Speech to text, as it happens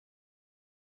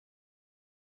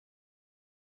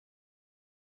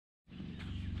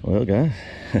Well, guys,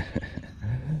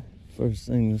 first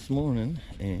thing this morning,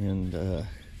 and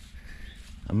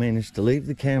I managed to leave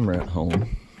the camera at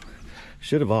home.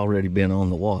 Should have already been on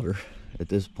the water at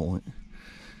this point,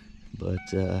 but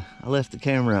I left the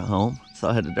camera at home, so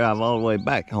I had to drive all the way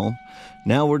back home.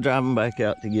 Now we're driving back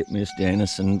out to get Miss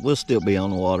Janice, and we'll still be on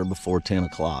the water before 10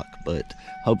 o'clock, but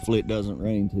hopefully it doesn't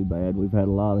rain too bad. We've had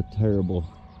a lot of terrible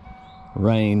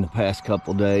rain the past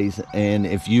couple days, and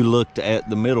if you looked at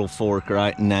the Middle Fork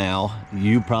right now,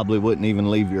 you probably wouldn't even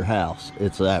leave your house.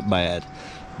 It's that bad.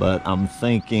 But I'm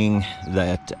thinking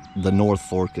that the North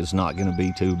Fork is not going to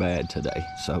be too bad today,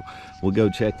 so we'll go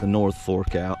check the North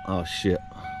Fork out. Oh shit,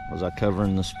 was I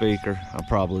covering the speaker? I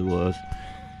probably was.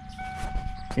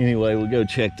 Anyway, we'll go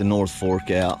check the North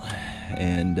Fork out,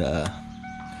 and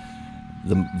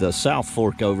the South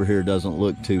Fork over here doesn't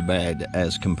look too bad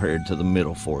as compared to the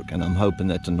Middle Fork, and I'm hoping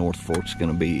that the North Fork's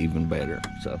going to be even better.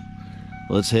 So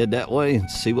let's head that way and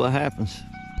see what happens.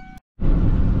 All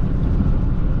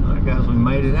right, guys, we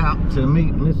made it out to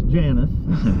meet Miss Janice.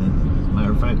 As a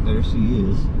matter of fact, there she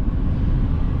is.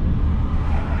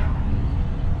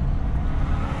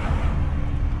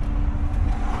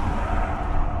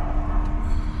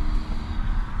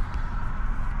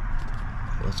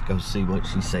 Let's go see what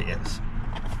she says.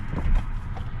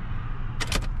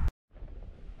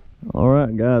 All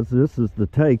right, guys, this is the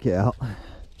takeout.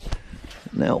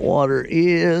 Now, water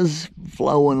is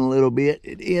flowing a little bit.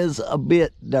 It is a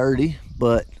bit dirty,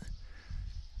 but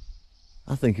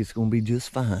I think it's going to be just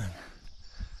fine.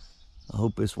 I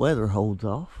hope this weather holds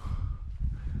off.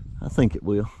 I think it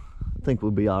will. I think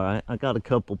we'll be all right. I got a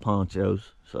couple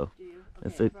ponchos, so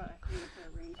if it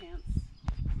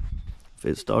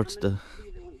starts to,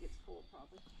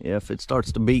 yeah, if it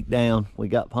starts to beat down, we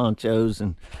got ponchos,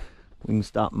 and we can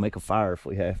stop and make a fire if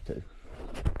we have to.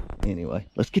 Anyway,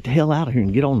 let's get the hell out of here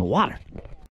and get on the water.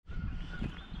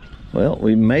 Well,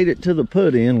 we made it to the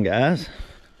put-in, guys.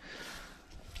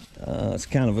 It's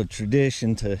kind of a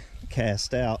tradition to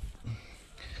cast out.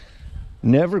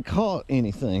 Never caught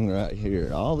anything right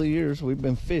here. All the years we've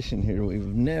been fishing here, we've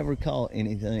never caught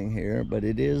anything here, but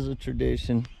it is a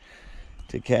tradition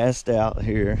to cast out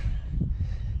here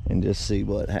and just see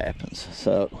what happens.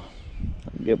 So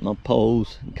I'll get my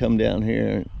poles and come down here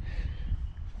and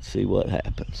see what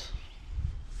happens.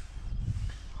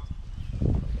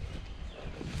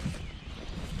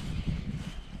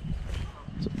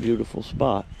 It's a beautiful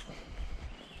spot.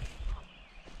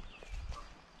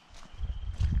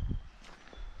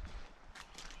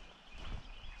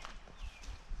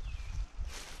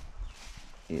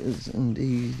 It is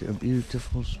indeed a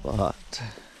beautiful spot.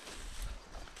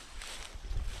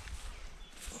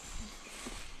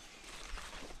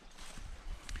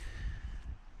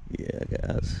 Yeah,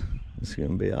 guys, it's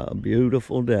gonna be a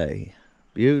beautiful day.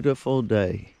 Beautiful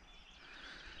day.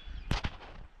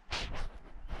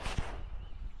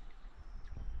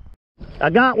 I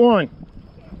got one.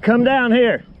 Come down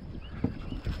here.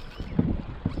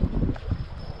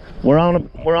 We're on a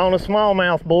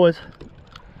smallmouth, boys.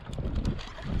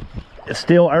 It's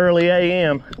still early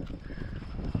AM.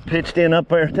 Pitched in up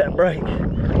there at that break.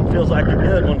 Feels like a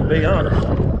good one, to be honest.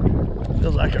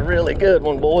 Feels like a really good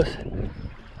one, boys.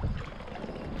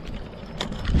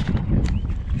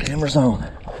 Camera's on.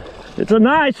 It's a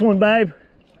nice one, babe.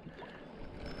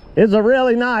 It's a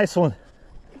really nice one.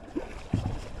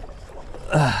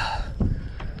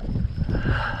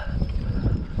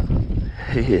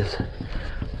 He is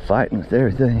fighting with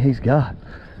everything he's got.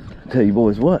 I tell you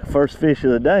boys what, first fish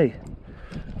of the day.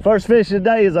 First fish of the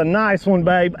day is a nice one,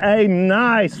 babe. A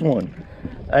nice one.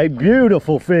 A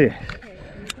beautiful fish.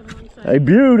 A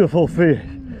beautiful fish.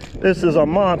 This is a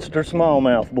monster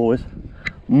smallmouth, boys.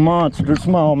 Monster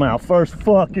smallmouth. First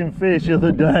fucking fish of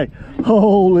the day.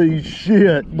 Holy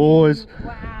shit, boys.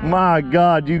 Wow. My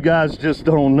God, you guys just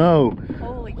don't know.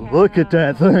 Holy cow. Look at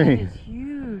that thing. That is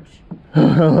huge.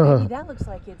 That looks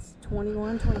like it's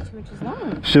 21, 22 inches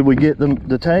long. Should we get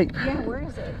the tape? Yeah, where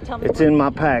is it? Tell me. It's in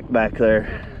my pack back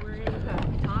there. Where is it?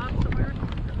 Top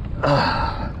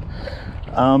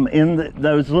somewhere? In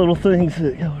those little things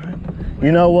that go around.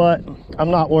 You know what?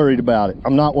 I'm not worried about it.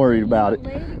 I'm not worried about it.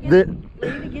 Lay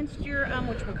it against your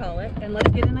whatchamacallit, and let's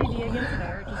get an idea against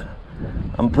there. Just...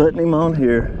 I'm putting him on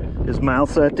here. His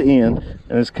mouth's at the end,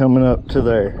 and it's coming up to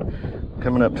there.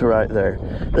 Coming up to right there.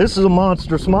 This is a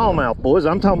monster smallmouth, boys.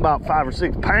 I'm talking about 5 or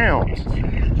 6 pounds.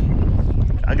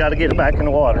 I got to get it back in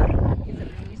the water. Is it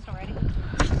released already?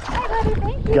 Hi, buddy,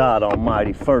 thank you. God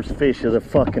almighty, first fish of the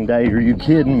fucking day. Are you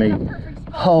kidding me?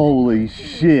 Holy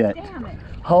shit. Damn it.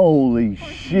 Holy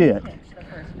shit.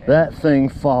 That thing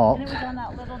fought. It was on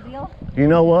that little deal? You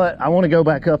know what? I want to go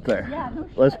back up there. Yeah, no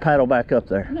shit. Let's paddle back up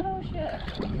there. No shit.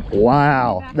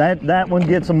 Wow, that one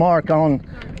gets a mark on,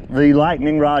 the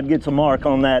lightning rod gets a mark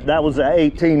on that. That was an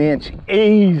 18-inch,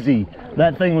 easy.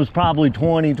 That thing was probably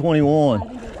 20,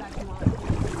 21.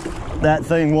 That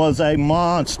thing was a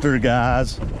monster,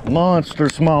 guys. Monster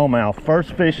smallmouth.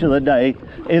 First fish of the day.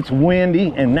 It's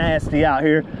windy and nasty out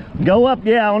here. Go up,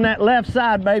 yeah, on that left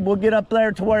side, babe. We'll get up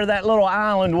there to where that little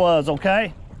island was,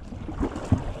 okay?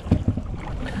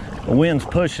 The wind's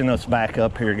pushing us back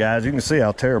up here, guys. You can see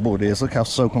how terrible it is. Look how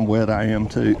soaking wet I am,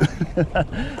 too.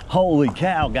 Holy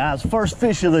cow, guys. First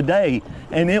fish of the day,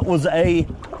 and it was a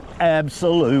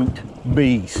absolute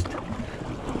beast.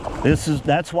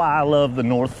 That's why I love the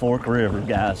Northfork River,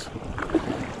 guys.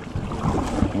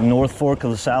 North Fork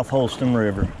of the South Holston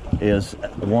River is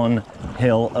one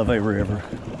hell of a river.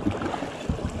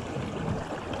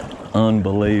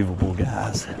 Unbelievable,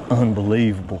 guys.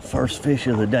 Unbelievable. First fish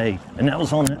of the day. And that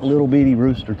was on that little bitty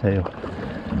rooster tail.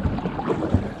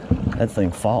 That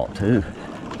thing fought, too.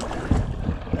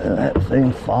 That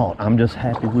thing fought. I'm just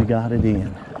happy we got it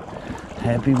in.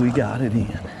 Happy we got it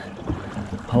in.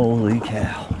 Holy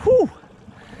cow. Whew.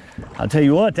 I'll tell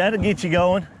you what, that'll get you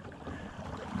going.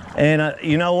 And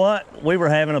you know what? We were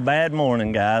having a bad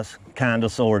morning, guys. Kinda,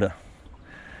 sorta.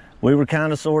 We were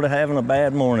kinda, sorta having a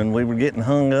bad morning. We were getting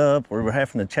hung up. We were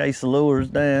having to chase the lures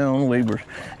down. We were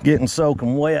getting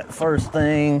soaking wet first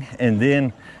thing. And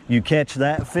then you catch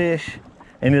that fish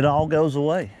and it all goes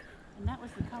away. And that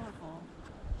was the colorful.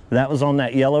 That was on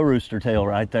that yellow rooster tail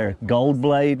right there. Gold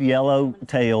blade, yellow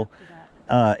tail.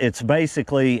 It's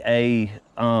basically a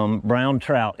brown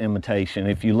trout imitation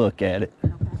if you look at it.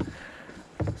 Okay.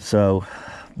 So,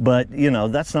 but you know,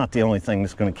 that's not the only thing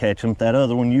that's going to catch them. That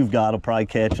other one you've got will probably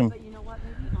catch them. But you know what,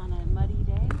 maybe on a muddy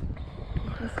day,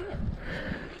 you can see it.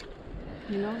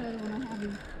 You know that when I have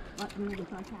you, let me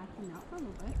start casting out for a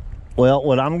little bit. Well,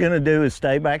 what I'm going to do is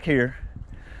stay back here.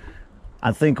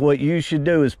 I think what you should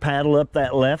do is paddle up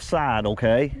that left side,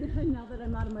 okay? Now that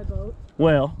I'm not in my boat.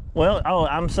 Well, oh,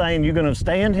 I'm saying you're going to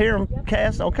stand here and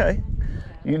cast? Okay.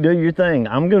 You do your thing.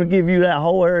 I'm going to give you that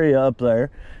whole area up there.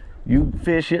 You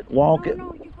fish it, walk it.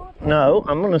 No, you go up there. No,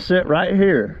 I'm going to sit right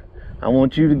here. I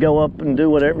want you to go up and do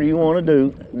whatever you want to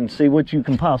do and see what you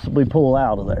can possibly pull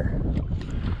out of there.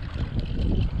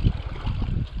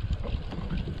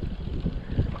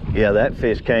 Yeah, that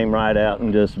fish came right out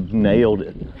and just nailed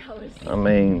it. I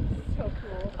mean, So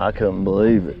cool. I couldn't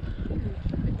believe it.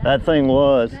 That thing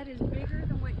was. That is bigger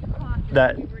than what you caught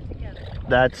That- when we were together.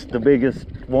 That's the biggest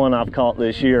one I've caught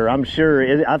this year. I'm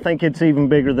sure, I think it's even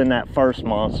bigger than that first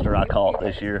monster I caught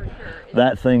this year.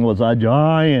 That thing was a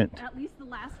giant. At least the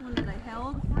last one that I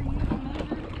held for you to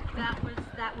measure,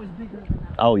 that was bigger than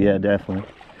that. Oh yeah,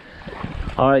 definitely.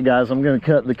 All right, guys, I'm gonna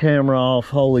cut the camera off.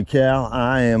 Holy cow,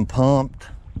 I am pumped.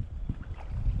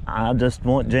 I just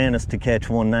want Janice to catch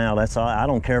one now. That's all. I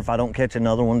don't care if I don't catch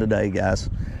another one today, guys.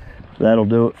 That'll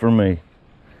do it for me.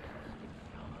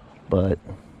 But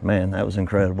man, that was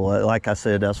incredible. Like I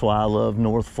said, that's why I love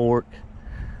North Fork.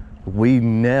 We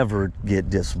never get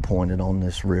disappointed on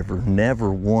this river.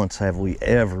 Never once have we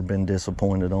ever been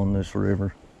disappointed on this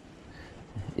river.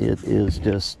 It is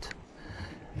just,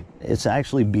 it's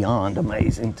actually beyond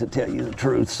amazing, to tell you the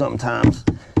truth sometimes.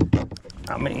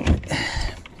 I mean,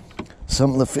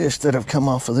 some of the fish that have come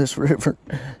off of this river,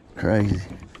 crazy.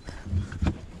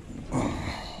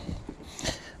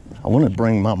 I want to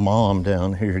bring my mom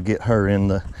down here, get her in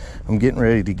the, I'm getting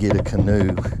ready to get a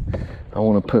canoe. I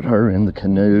want to put her in the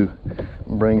canoe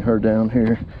and bring her down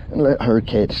here and let her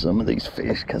catch some of these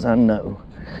fish, because I know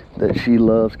that she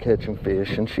loves catching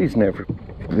fish, and she's never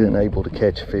been able to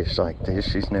catch fish like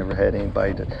this. She's never had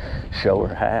anybody to show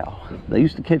her how. They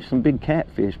used to catch some big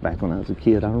catfish back when I was a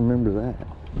kid. I remember that.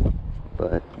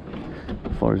 But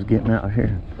as far as getting out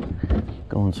here and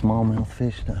going smallmouth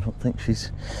fishing, I don't think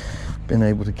she's been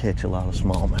able to catch a lot of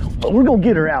smallmouth. But we're gonna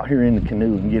get her out here in the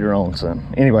canoe and get her on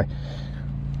some. Anyway,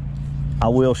 I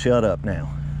will shut up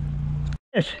now.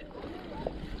 Fish.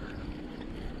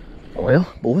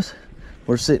 Well, boys,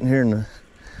 we're sitting here in the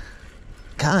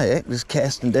kayak just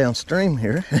casting downstream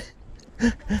here.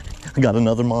 I got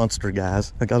another monster,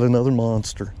 guys. I got another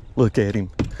monster. Look at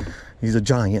him. He's a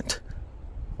giant.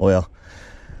 Well,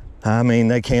 I mean,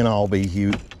 they can't all be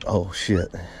huge. Oh shit,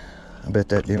 I bet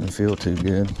that didn't feel too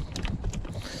good.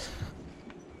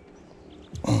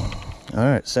 All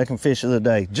right, second fish of the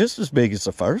day, just as big as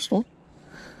the first one.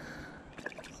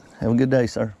 Have a good day,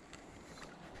 sir.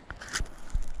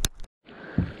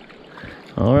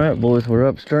 All right, boys, we're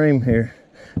upstream here.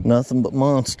 Nothing but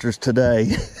monsters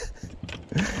today.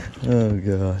 Oh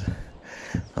God,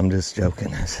 I'm just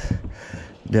joking.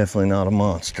 Definitely not a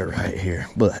monster right here,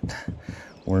 but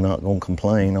we're not gonna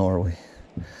complain, are we?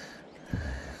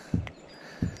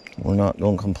 We're not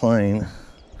gonna complain.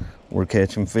 We're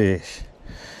catching fish.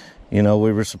 You know,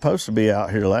 we were supposed to be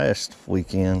out here last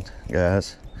weekend,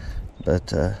 guys, but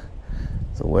the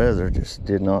weather just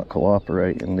did not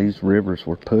cooperate, and these rivers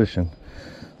were pushing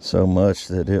so much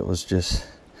that it was just,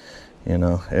 you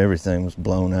know, everything was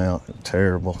blown out.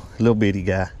 Terrible. Little bitty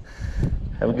guy.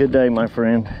 Have a good day, my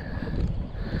friend.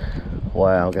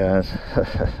 Wow, guys.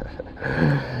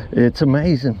 It's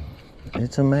amazing.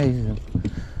 It's amazing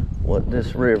what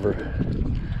this river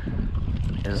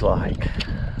is like.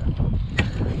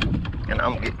 And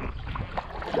I'm getting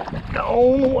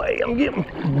gone away. I'm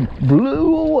getting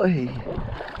blew away.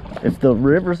 If the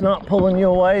river's not pulling you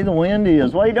away, the wind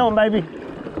is. What you doing, baby?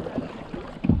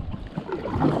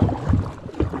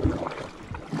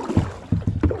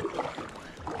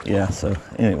 Yeah, so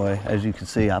anyway, as you can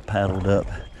see, I paddled up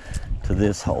to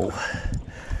this hole.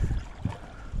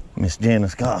 Miss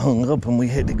Janice got hung up and we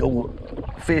had to go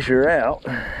fish her out.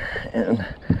 And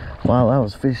while I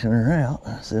was fishing her out,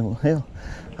 I said, well, hell,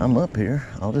 I'm up here.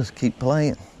 I'll just keep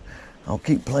playing. I'll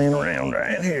keep playing around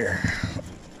right here.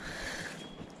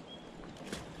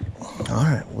 All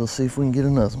right, we'll see if we can get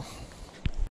another one.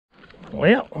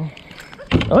 Well,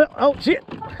 oh shit.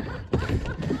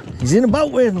 He's in the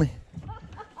boat with me.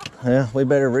 Yeah, we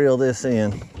better reel this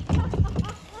in.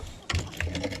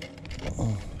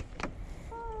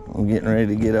 I'm getting ready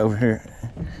to get over here.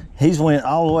 He's went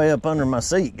all the way up under my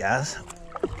seat, guys.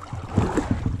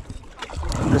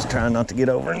 I'm just trying not to get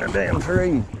over in the damn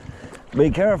tree.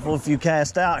 Be careful if you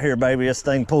cast out here, baby. This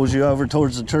thing pulls you over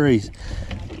towards the trees.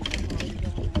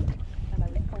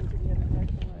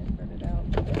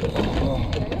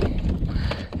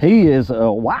 He is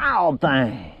a wild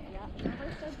thing.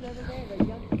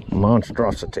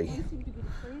 Monstrosity.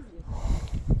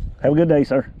 Have a good day,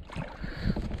 sir.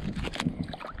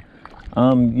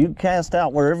 You cast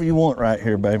out wherever you want right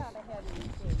here, babe.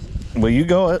 Well, you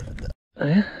go.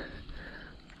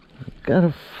 Got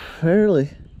a fairly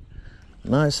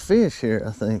nice fish here,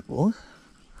 I think, boy.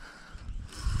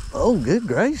 Oh, good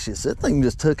gracious. That thing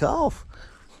just took off.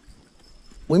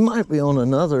 We might be on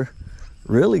another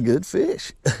really good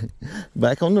fish.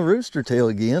 Back on the rooster tail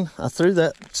again. I threw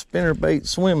that spinnerbait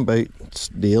swim bait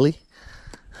dealy.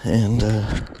 And,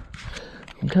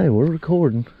 okay, we're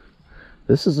recording.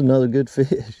 This is another good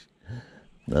fish.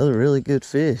 Another really good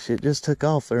fish. It just took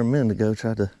off there a minute ago,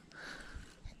 tried to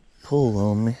pull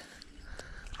on me.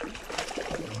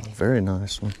 Very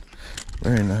nice one.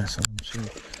 Very nice one. I'm sure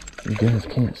you guys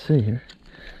can't see her.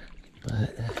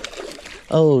 But,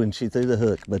 oh, and she threw the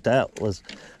hook. But that was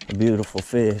a beautiful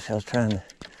fish. I was trying to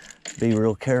be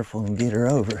real careful and get her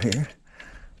over here.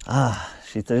 Ah,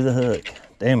 she threw the hook.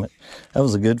 Damn it. That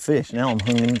was a good fish. Now I'm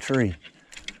hung in the tree.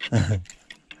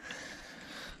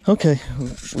 Okay,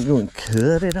 we're going to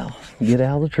cut it off. Get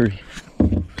out of the tree.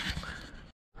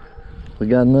 We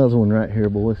got another one right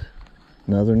here, boys.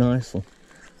 Another nice one.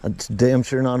 It's damn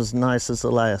sure not as nice as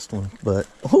the last one, but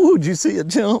oh, did you see it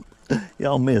jump?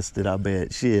 Y'all missed it, I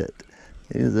bet. Shit.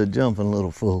 He's a jumping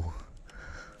little fool.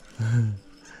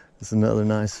 It's another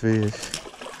nice fish.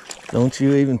 Don't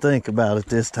you even think about it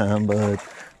this time, bud.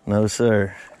 No,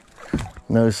 sir.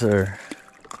 No, sir.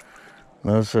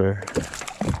 No, sir.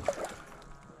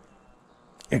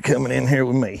 You're coming in here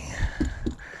with me.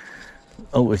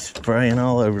 Oh, it's spraying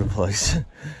all over the place.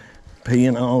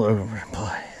 Peeing all over the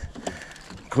place.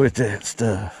 Quit that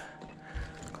stuff.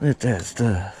 Quit that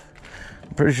stuff.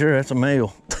 I'm pretty sure that's a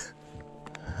male.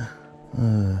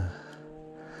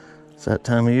 It's that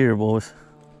time of year, boys.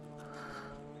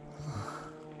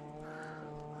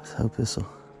 Let's hope this will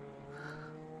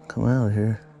come out of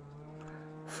here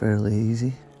fairly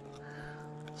easy.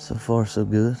 So far, so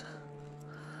good.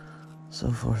 So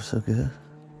far, so good.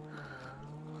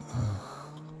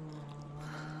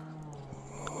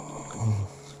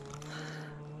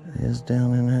 It is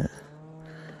down in that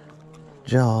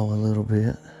jaw a little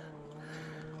bit,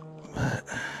 but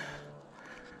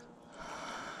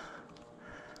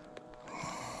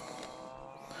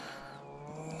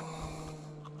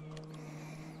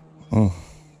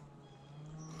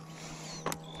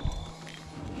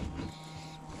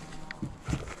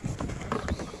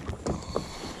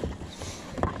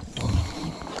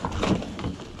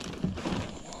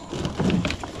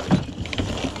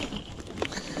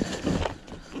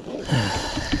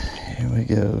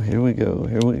here we go,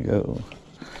 here we go.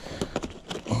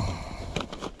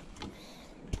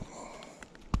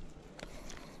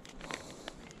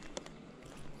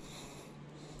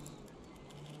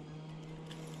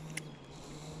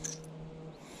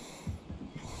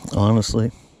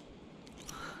 Honestly,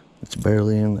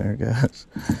 barely in there, guys.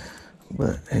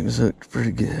 But he was hooked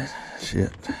pretty good.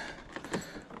 Shit.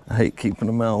 I hate keeping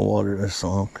them out of water this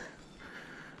long.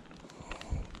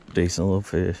 Decent little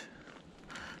fish.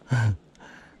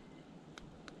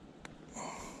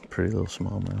 Pretty little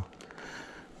smallmouth.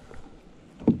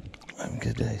 Have a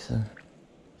good day, sir.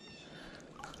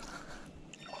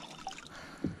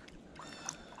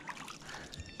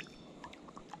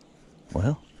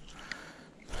 Well,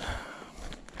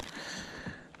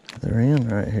 they're in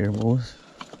right here, boys.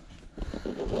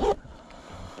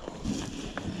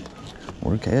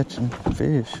 We're catching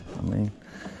fish. I mean,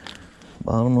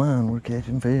 bottom line, we're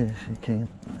catching fish. You can't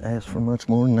ask for much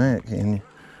more than that, can you?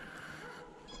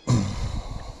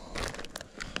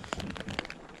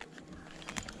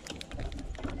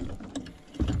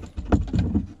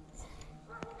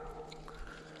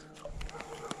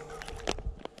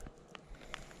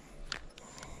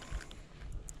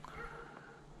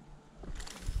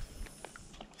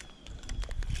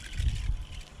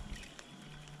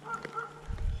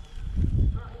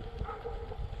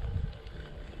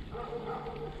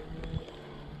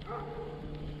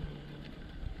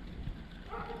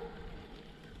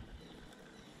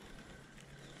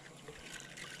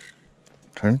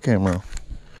 Turn the camera off.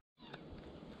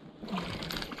 A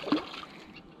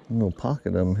little pocket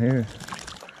of them here.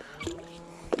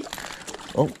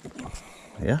 Oh,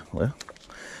 yeah, well,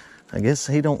 I guess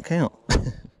he don't count.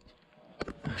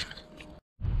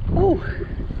 Ooh,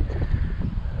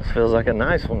 this feels like a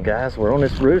nice one, guys. We're on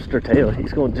this rooster tail.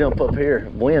 He's gonna jump up here.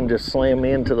 Wind just slammed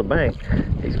me into the bank.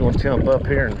 He's gonna jump up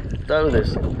here and throw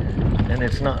this. And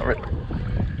it's not,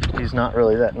 he's not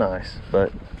really that nice,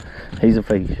 but he's a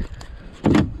fish.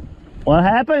 What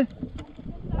happened?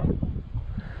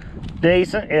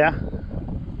 Decent, yeah.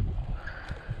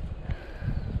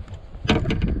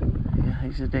 Yeah,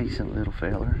 he's a decent little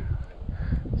feller.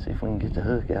 See if we can get the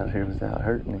hook out here without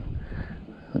hurting him.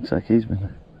 Looks like he's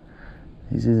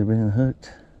either been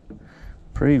hooked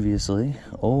previously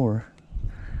or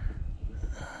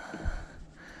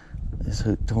this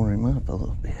hook tore him up a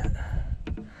little bit.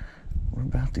 We're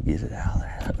about to get it out of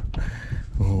there.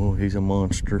 Oh, he's a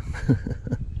monster.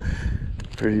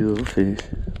 Pretty little fish.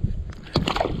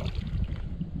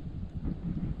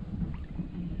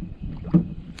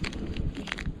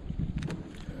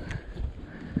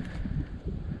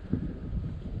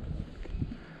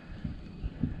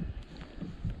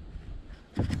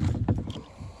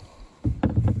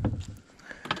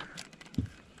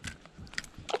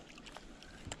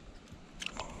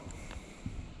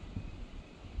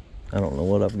 I don't know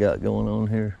what I've got going on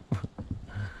here.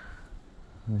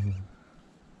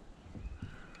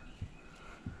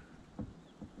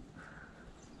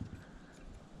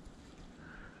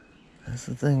 That's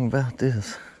the thing about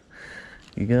this.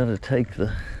 You gotta take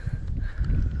the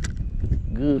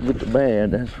good with the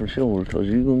bad, that's for sure, because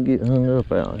you're gonna get hung up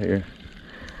out here.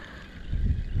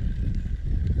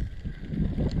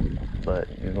 But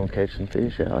you're gonna catch some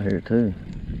fish out here too.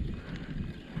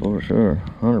 For sure,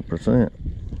 100%.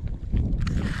 I'm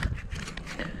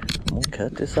gonna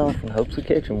cut this off in hopes of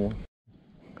catching one.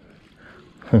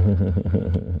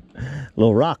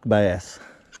 Little rock bass.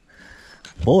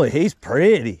 Boy, he's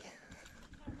pretty.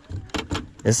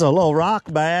 It's a little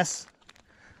rock bass,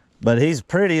 but he's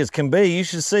pretty as can be. You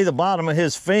should see the bottom of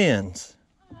his fins.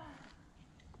 I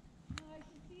should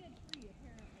see a tree,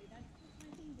 apparently. That's just my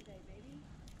thing today, baby.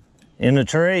 In the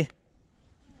tree?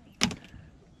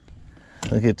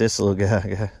 Look at this little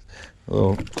guy.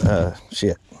 Little,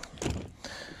 shit.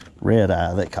 Red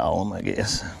eye, they call him, I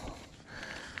guess.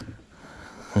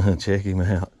 Check him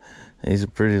out. He's a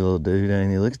pretty little dude,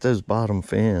 ain't he? Look at those bottom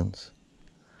fins.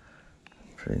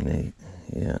 Pretty neat,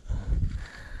 yeah.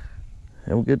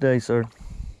 Have a good day, sir.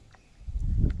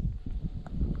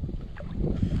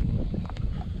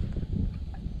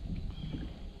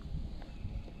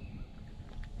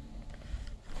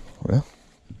 Well,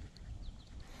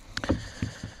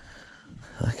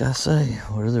 like I say,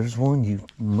 where there's one, you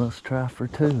must try for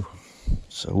two.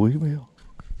 So we will.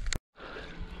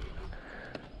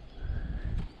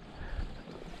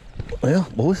 Well,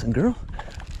 boys and girls,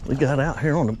 we got out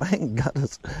here on the bank and got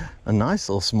us a nice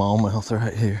little smallmouth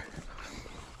right here.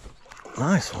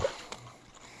 Nice one.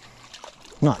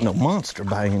 Not no monster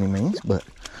by any means, but...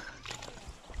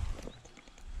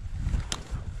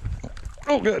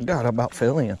 Oh, good God, I about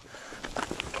fell in.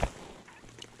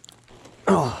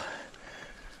 Oh,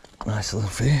 nice little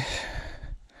fish.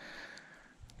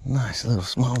 Nice little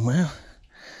smallmouth.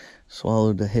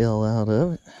 Swallowed the hell out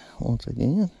of it once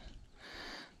again.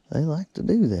 They like to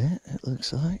do that, it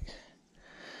looks like.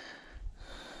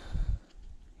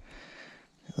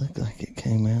 It looked like it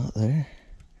came out there.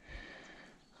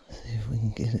 Let's see if we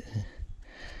can get it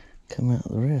to come out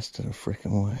the rest of the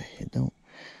freaking way. It don't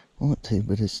want to,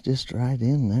 but it's just right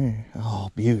in there. Oh,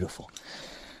 beautiful.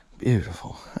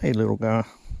 Beautiful. Hey, little guy.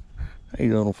 Hey,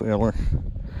 little fella.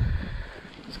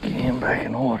 Let's get him back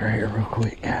in order here real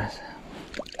quick, guys.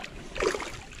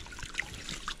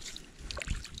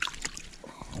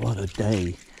 What a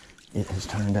day it has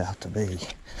turned out to be.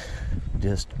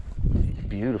 Just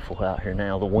beautiful out here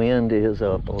now. The wind is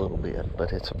up a little bit,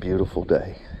 but it's a beautiful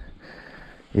day.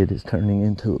 It is turning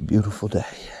into a beautiful day.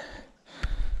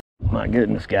 My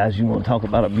goodness, guys, you want to talk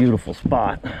about a beautiful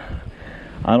spot.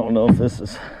 I don't know if this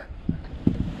is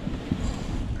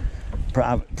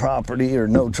private property or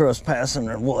no trespassing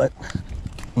or what.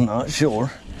 I'm not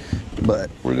sure, but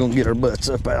we're gonna get our butts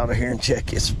up out of here and check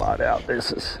this spot out.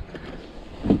 This is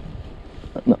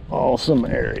an awesome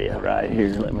area right here,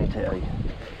 let me tell you.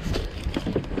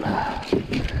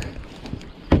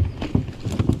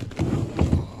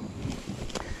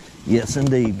 Yes,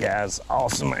 indeed, guys.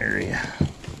 Awesome area.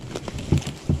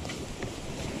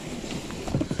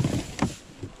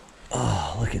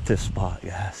 Oh, look at this spot,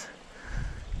 guys.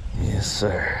 Yes,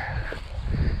 sir.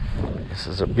 This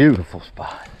is a beautiful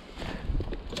spot.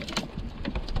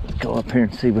 Let's go up here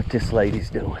and see what this lady's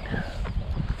doing.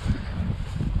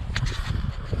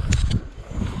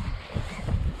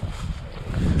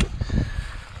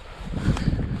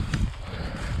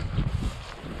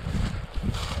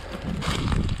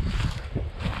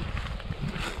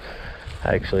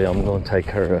 Actually, I'm going to take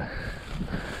her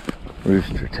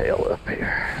rooster tail up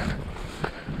here.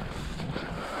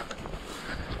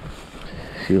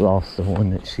 She lost the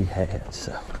one that she had,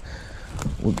 so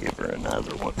we'll give her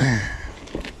another one.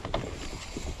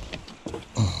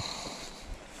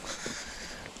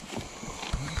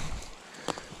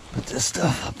 Put this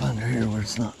stuff up under here where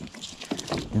it's not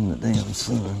in the damn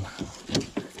sun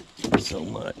so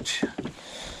much.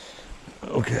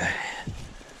 Okay,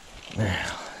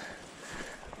 now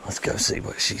let's go see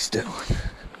what she's doing.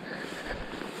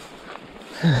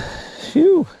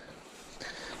 Phew.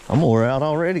 I'm wore out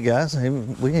already, guys.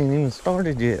 We ain't even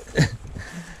started yet.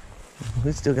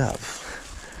 We still got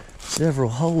several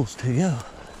holes to go.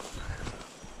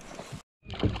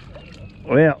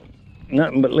 Well,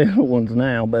 nothing but little ones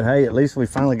now, but hey, at least we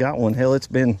finally got one. Hell, it's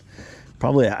been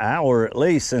probably an hour at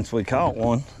least since we caught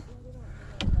one.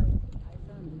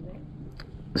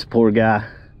 This poor guy,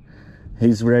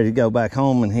 he's ready to go back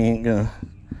home, and he ain't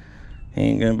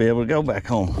gonna be able to go back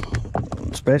home,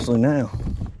 especially now.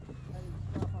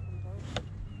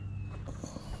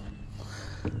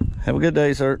 Have a good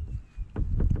day, sir.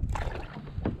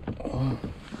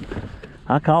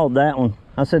 I called that one.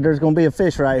 I said there's gonna be a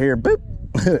fish right here. Boop.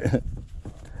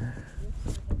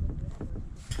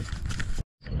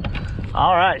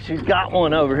 All right, she's got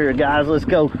one over here, guys. Let's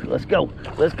go. Let's go.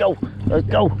 Let's go. Let's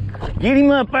go. Get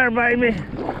him up there, baby.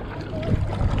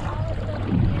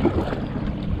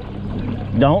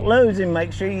 Don't lose him.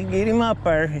 Make sure you get him up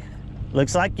there.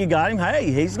 Looks like you got him.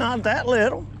 Hey, he's not that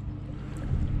little.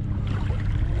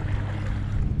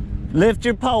 Lift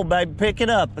your pole, baby. Pick it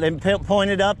up and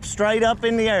point it up, straight up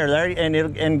in the air there,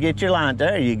 and get your line.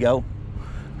 There you go.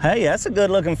 Hey, that's a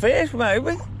good-looking fish,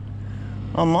 baby.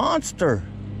 A monster.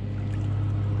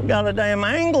 We got a damn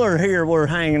angler here we're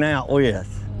hanging out with.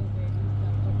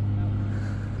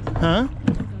 Huh?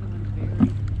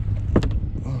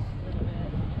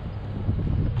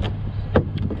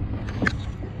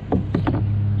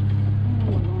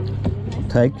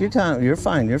 Take your time. You're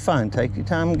fine. You're fine. Take your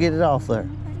time and get it off there.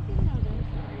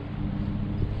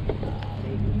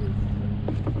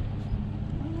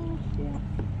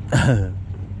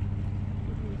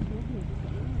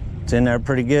 It's in there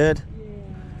pretty good? Yeah.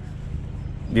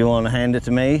 Do you want to hand it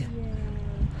to me?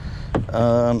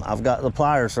 Yeah. I've got the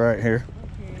pliers right here.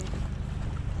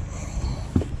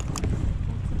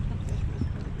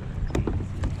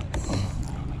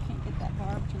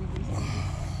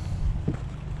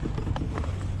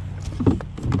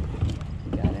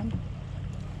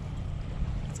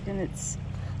 It's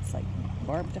like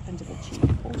barbed up into the cheek.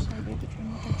 Oh, sorry, baby.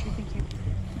 Trying to touch you. Thank you.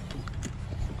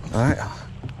 All right.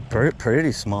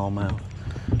 Pretty small mouth.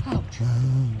 Ouch.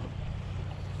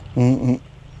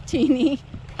 Teeny.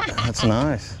 That's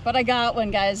nice. But I got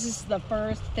one, guys. This is the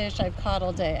first fish I've caught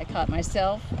all day. I caught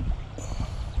myself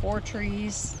 4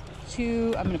 trees,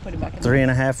 2. I'm going to put it back in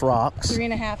 3.5 rocks.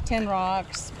 3.5, 10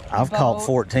 rocks. I've caught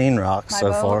 14 rocks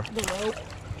so far. The rope.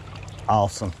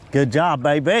 Awesome. Good job,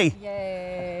 baby.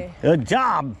 Yay. Good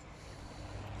job.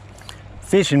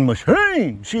 Fishing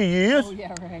machine, she is. Oh,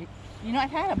 yeah, right. You know,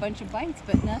 I've had a bunch of bites,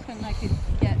 but nothing I could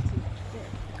get to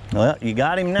fit. Well, you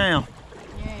got him now.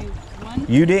 Yay. 1.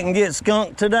 You didn't get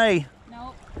skunked today.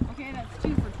 Nope. Okay, that's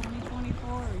 2 for 23.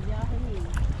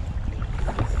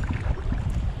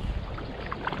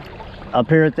 up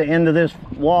here at the end of this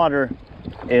water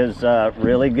is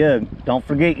really good. Don't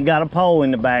forget you got a pole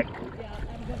in the back. Yeah,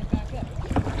 I'm gonna back up.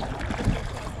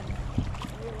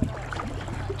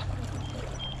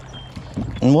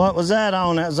 And what was that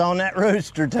on? That was on that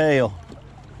rooster tail.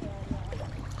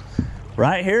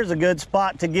 Right here's a good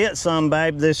spot to get some,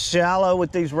 babe. This shallow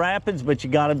with these rapids, but you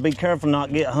gotta be careful not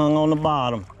to get hung on the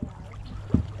bottom.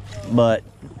 But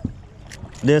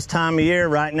this time of year,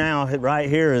 right now, right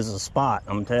here is a spot,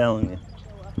 I'm telling you.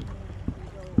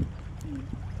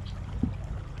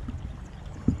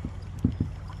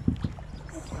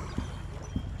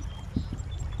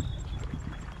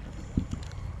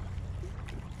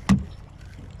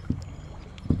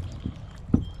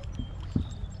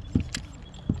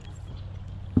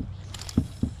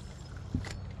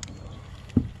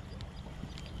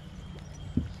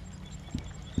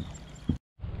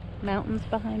 Mountains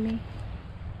behind me.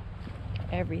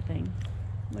 Everything.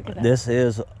 Look at that. This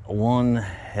is one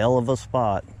hell of a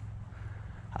spot.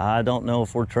 I don't know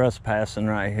if we're trespassing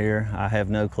right here. I have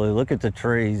no clue. Look at the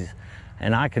trees,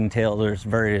 and I can tell there's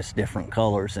various different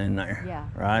colors in there. Yeah,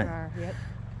 right? there are. Yep.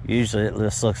 Usually it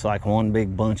just looks like one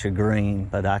big bunch of green,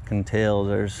 but I can tell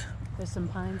there's some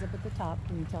pines up at the top.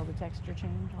 Can you tell the texture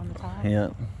change on the top?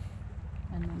 Yep.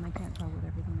 And then I can't tell what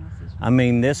everything else is. I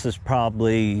mean, this is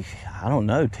probably, I don't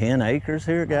know, 10 acres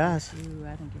here, guys. Ooh,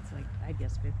 I think it's like, I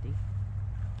guess 50.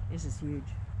 This is huge.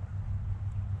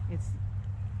 It's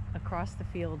across the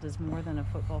field is more than a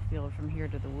football field from here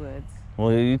to the woods.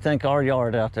 Well, you think our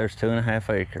yard out there is 2.5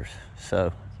 acres,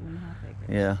 so 2.5 acres.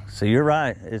 yeah. So you're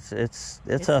right.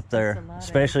 It's up there,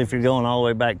 especially if you're going all the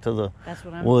way back to the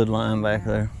wood line back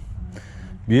there.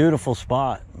 Beautiful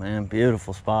spot, man.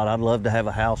 Beautiful spot. I'd love to have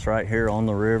a house right here on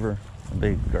the river. It'd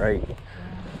be great.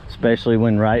 Especially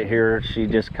when right here she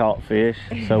just caught fish,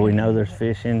 so we know there's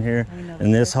fish in here.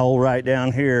 And this hole right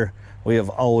down here, we have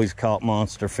always caught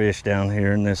monster fish down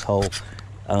here in this hole.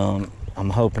 I'm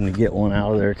hoping to get one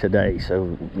out of there today,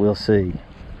 so we'll see.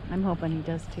 I'm hoping he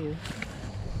does too.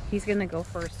 He's gonna go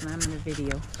first and I'm in the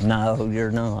video. No,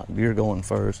 you're not. You're going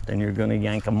first and you're gonna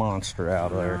yank a monster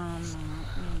out of there.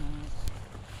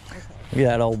 Look at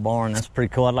that old barn. That's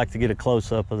pretty cool. I'd like to get a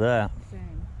close-up of that.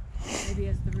 Same. Maybe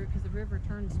as because the river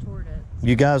turns toward it.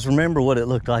 You guys remember what it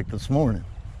looked like this morning?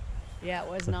 Yeah,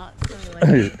 it was not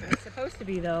really like it's supposed to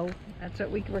be, though. That's what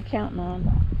we were counting on.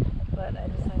 But I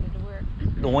decided to work.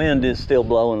 The wind is still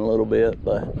blowing a little bit,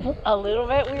 but... A little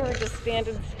bit? We were just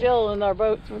standing still in our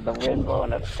boats with the wind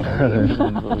blowing us.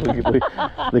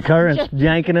 The current's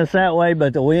yanking us that way,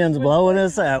 but the wind's blowing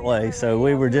us that way. So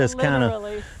we were just kind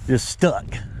of just stuck.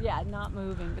 Yeah, not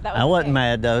moving. But that was I wasn't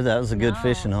mad, though. That was a good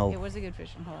fishing hole. It was a good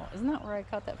fishing hole. Isn't that where I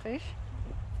caught that fish?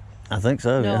 I think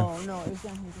so, yeah. No, it was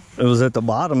down here. It was at the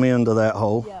bottom end of that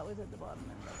hole. Yeah, it was at the bottom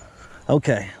end of it.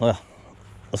 Okay, well,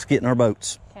 let's get in our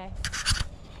boats. Okay.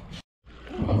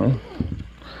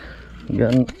 We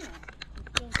got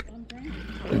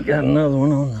another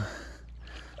one on the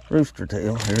rooster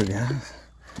tail here, guys.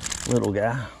 Little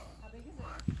guy. How big is it?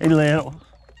 Hey,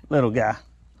 little guy.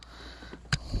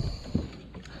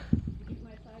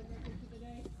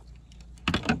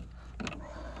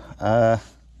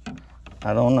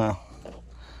 I don't know.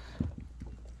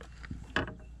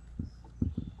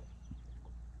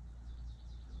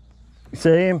 You see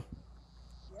him?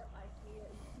 Yep, I see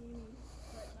it.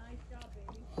 But nice job,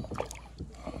 baby.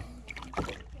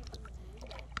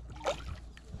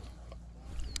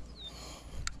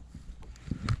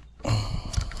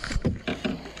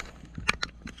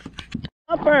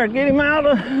 Up there, get him out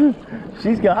of.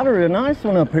 She's got her a nice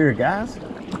one up here, guys.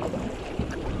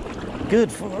 Good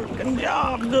freaking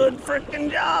job, good freaking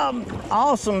job.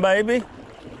 Awesome, baby.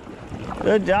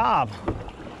 Good job.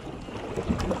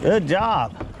 Good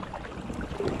job.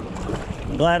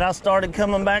 Glad I started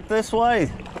coming back this way.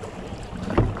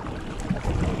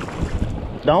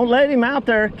 Don't let him out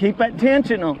there. Keep that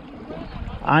tension on.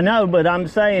 I know, but I'm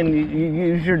saying you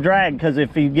use your drag, because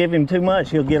if you give him too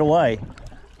much, he'll get away.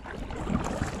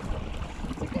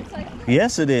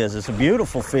 Yes, it is. It's a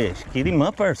beautiful fish. Get him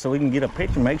up there so we can get a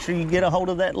picture. Make sure you get a hold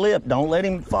of that lip. Don't let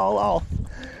him fall off.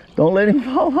 Don't let him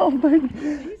fall off,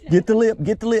 baby. Get the lip.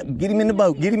 Get the lip. Get him in the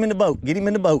boat. Get him in the boat. Get him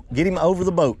in the boat. Get him over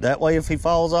the boat. That way, if he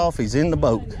falls off, he's in the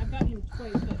boat.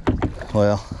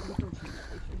 Well,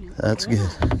 that's good.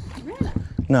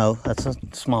 No, that's a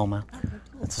smallmouth.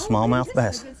 It's a smallmouth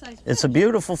bass. It's a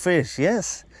beautiful fish.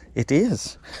 Yes, it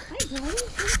is. Hi, Joey.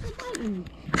 Press the button.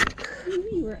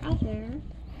 You were out there.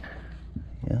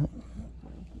 Yeah.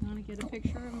 You want to get a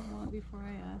picture of him before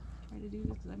I try to do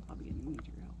this? Because I'm probably going to need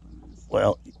your help on this.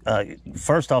 Well,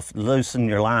 first off, loosen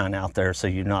your line out there so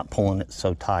you're not pulling it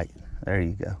so tight. There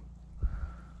you go.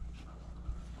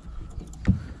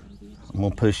 I'm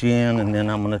gonna push you in and then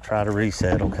I'm gonna try to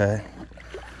reset, okay?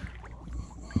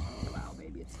 Wow,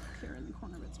 baby, it's here in the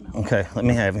corner of its mouth. Okay, let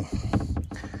me have him.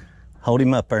 Hold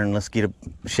him up there and let's get a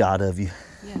shot of you.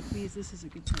 Yeah, please, this is a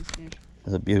good size fish.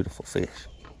 It's a beautiful fish.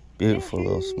 Beautiful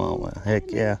little smallmouth. Heck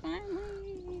yeah.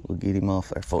 We'll get him off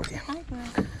there for you. I will.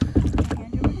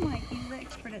 Hand you the mic. He's the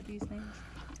expert at these things.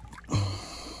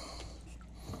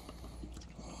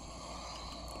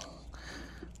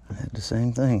 I had the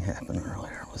same thing happen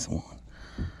earlier with one.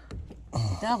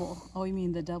 Double. Oh, you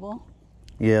mean the double?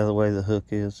 Yeah, the way the hook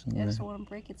is. Yeah, I just don't want to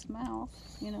break its mouth,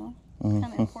 you know? Mm-hmm.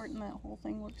 Kind of important that whole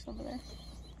thing works over there.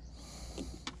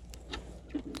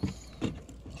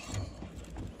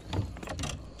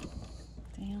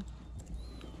 Damn.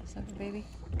 Sorry, baby.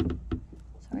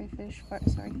 Sorry, fish.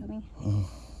 Sorry, honey.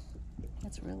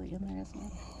 It's really in there, isn't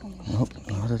it? Nope,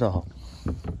 not at all.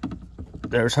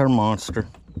 There's her monster.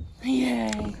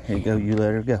 Yay. Here you go, you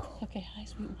let her go. Okay, hi,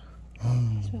 sweet one.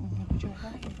 Hi, sweet one. I'm gonna put you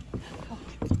right here. Oh,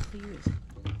 please.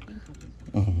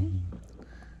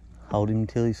 Hold him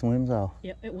until he swims off.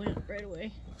 Yep, it went right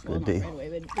away. Good Well, not deal. right away,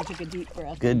 but it took a deep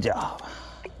breath. Good job.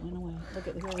 It went away. Look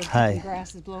at the Hey.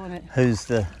 grass is blowing it. Who's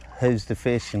the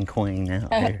fishing queen out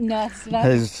there? No, it's not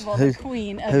well, the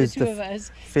queen of the who's two the of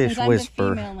us. fish Since I'm whisperer?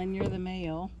 the female and you're the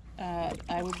male,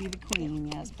 I would be the queen,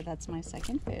 yes, but that's my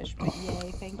second fish. But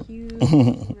yay, thank you,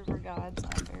 river gods.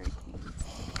 I'm very pleased.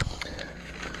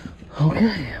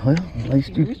 Okay, well, at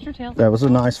least you. Rooster tails. That was a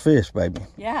nice fish, baby.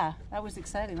 Yeah, that was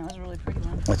exciting. That was a really pretty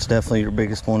one. That's definitely your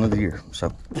biggest one of the year. So,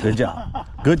 good job.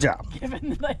 Good job.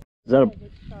 Given that Is that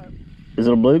is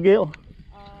it a bluegill?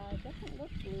 it doesn't look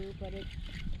blue, but it's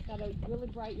got a really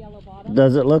bright yellow bottom.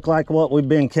 Does it look like what we've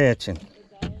been catching?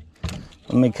 It does.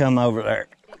 Let me come over there.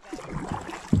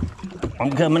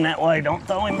 I'm coming that way. Don't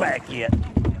throw him back yet.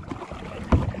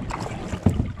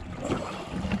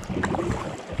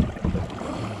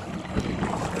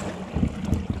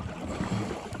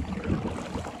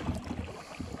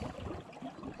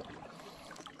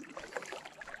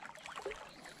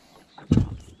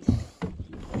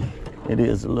 It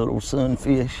is a little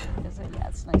sunfish. Is it? Yeah,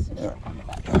 it's nice and sharp on the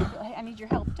back. Hey, I need your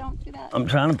help. Don't do that. I'm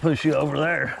trying to push you over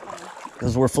there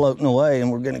because we're floating away and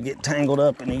we're going to get tangled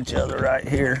up in each other right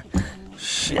here.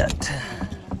 Shit.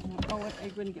 Oh, what? Are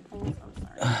you going to get pulled?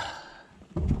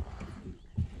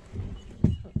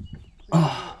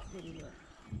 Oh, sorry.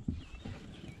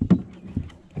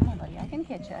 Come on, buddy. I can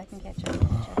catch you. I can catch you.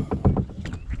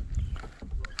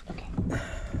 Okay.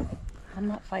 I'm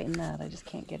not fighting that. I just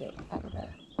can't get it out of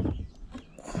there.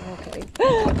 Okay.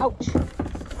 Ouch.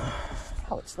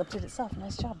 Oh, it slipped it itself.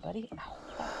 Nice job, buddy. Ow.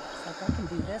 It's like I can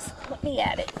do this. Let me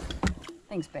at it.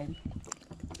 Thanks, babe.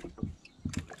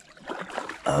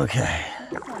 Okay.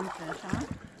 Sunfish, huh?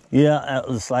 Yeah,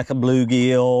 it's like a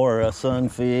bluegill or a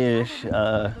sunfish.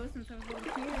 Those since I was a little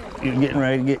kid. You're getting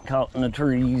ready to get caught in the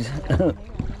trees.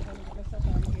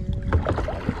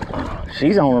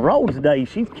 She's on a roll today.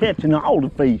 She's catching all the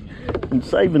fish and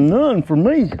saving none for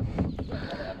me.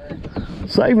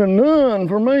 Saving none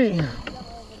for me.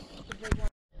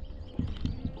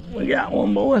 We got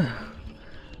one, boy.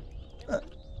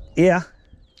 Yeah.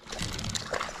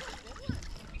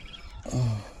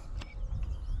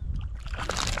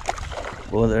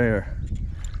 Boy, they're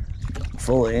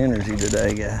full of energy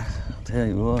today, guys. I'll tell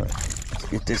you what. Let's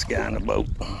get this guy in the boat.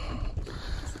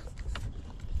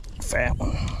 Fat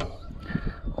one.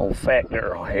 Old fat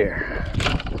girl here.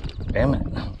 Damn it.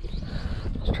 I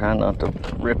was trying not to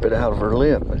rip it out of her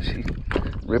lip, but she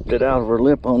ripped it out of her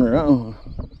lip on her own.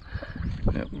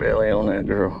 That belly on that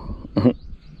girl.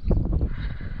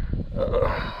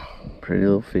 Pretty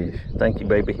little fish. Thank you,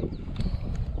 baby.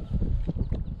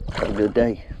 Have a good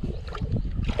day.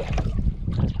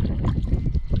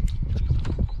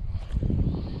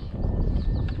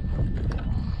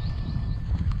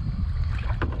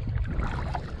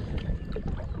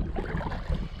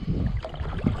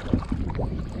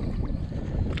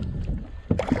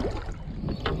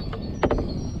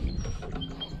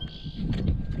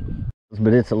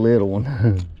 But it's a little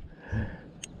one.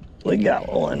 We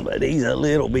got one, but he's a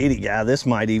little bitty guy. This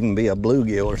might even be a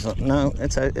bluegill or something. No,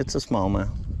 it's a smallmouth.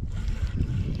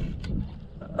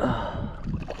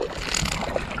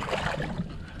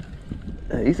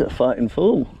 He's a fighting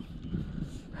fool.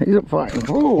 He's a fighting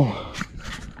fool.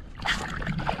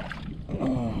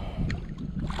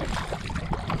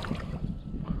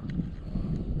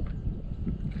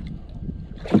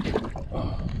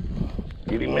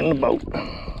 Get him in the boat.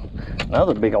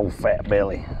 Another big old fat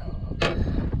belly.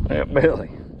 That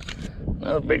belly.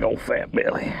 Another big old fat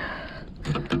belly.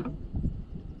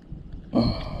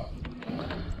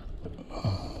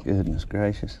 Goodness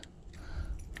gracious.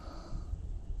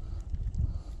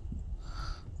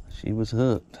 She was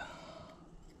hooked.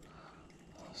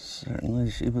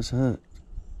 Certainly she was hooked.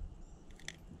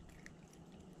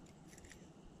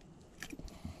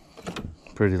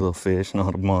 Pretty little fish,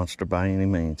 not a monster by any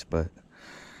means, but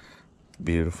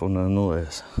beautiful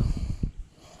nonetheless.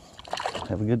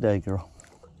 Have a good day, girl.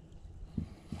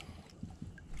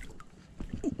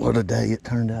 What a day it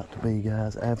turned out to be,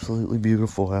 guys. Absolutely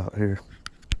beautiful out here.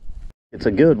 It's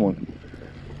a good one.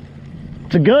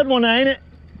 It's a good one, ain't it?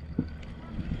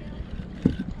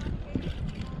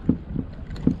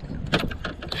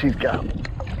 She's got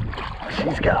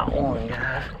one,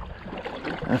 guys.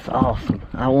 That's awesome.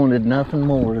 I wanted nothing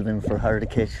more than for her to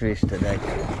catch fish today,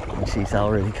 and she's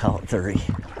already caught 3.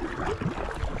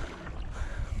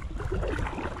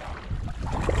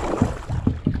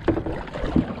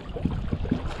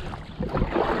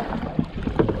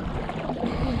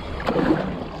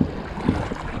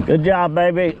 Good job,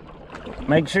 baby.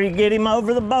 Make sure you get him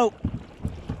over the boat.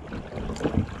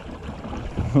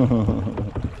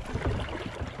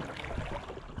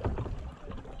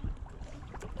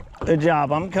 Good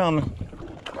job, I'm coming.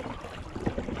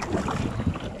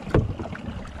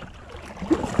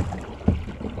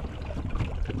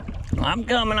 I'm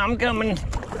coming.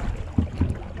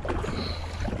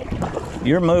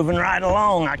 You're moving right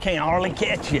along. I can't hardly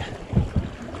catch you.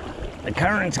 The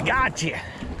current's got you.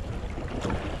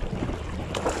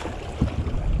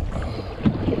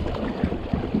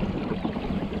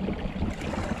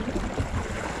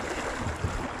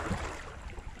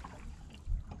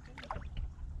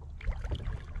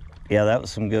 Yeah, that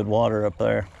was some good water up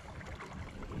there.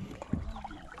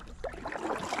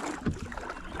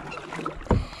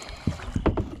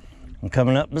 I'm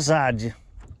coming up beside you.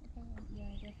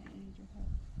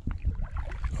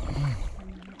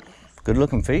 Good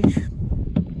looking fish. I can't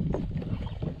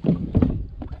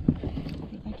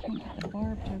get the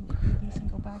barb to release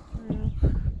and go back through.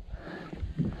 Oh,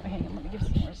 hang on, let me give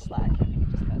some more slack. I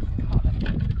just got caught up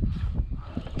there.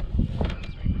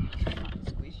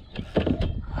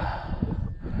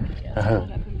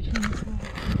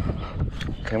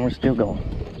 Camera's still going.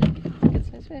 Good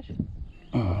size fish.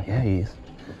 Oh, yeah, he is.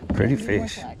 Pretty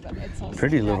fish.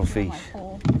 Pretty little fish.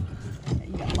 You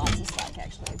got lots of slack,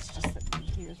 actually. It's just that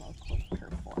here's all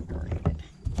curved fork oriented.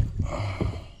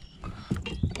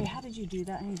 Okay, how did you do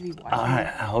that? I need to be watching. All right,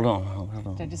 hold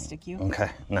on. Did I just stick you? Okay,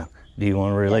 no. Do you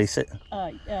want to release it?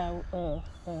 You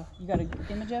got an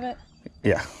image of it?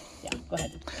 Yeah. Yeah, go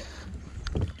ahead.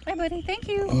 Hi, buddy. Thank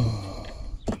you.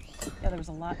 Yeah, there was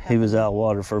a lot happening. He was out of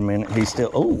water for a minute. He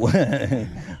still,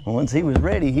 once he was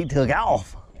ready, he took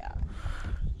off. Yeah.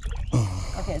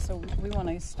 Okay, so we want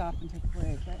to stop and take a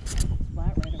break. That's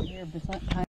flat right over here.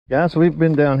 Behind. Guys, we've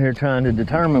been down here trying to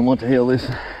determine what the hell this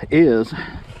is.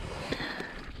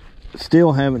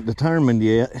 Still haven't determined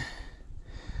yet.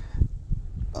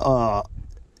 My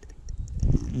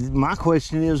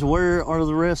question is, where are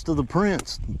the rest of the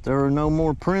prints? There are no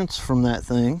more prints from that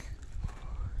thing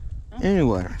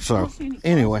anywhere. So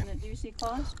anyway, Do you see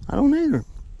claws? I don't either.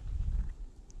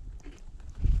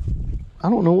 I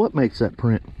don't know what makes that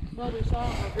print. Well, we saw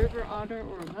a river otter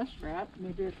or a muskrat.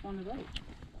 Maybe it's one of those.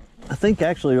 I think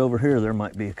actually over here there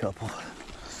might be a couple.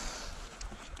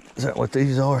 Is that what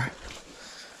these are?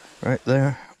 Right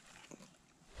there.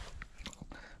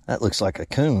 That looks like a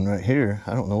coon right here.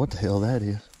 I don't know what the hell that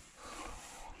is.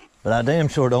 But I damn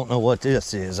sure don't know what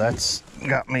this is. That's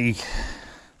got me.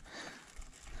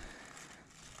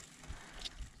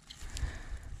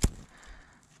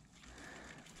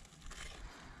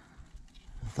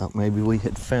 I thought maybe we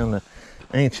had found an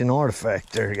ancient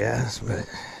artifact there, guys, but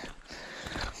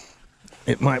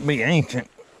it might be ancient.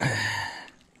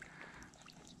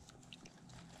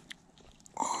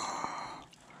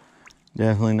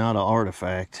 Definitely not an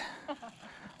artifact.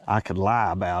 I could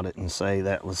lie about it and say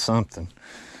that was something,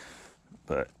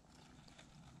 but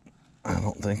I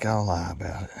don't think I'll lie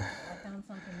about it. I found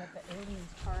something that the aliens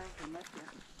carved and left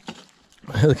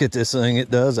here. Look at this thing.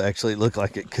 It does actually look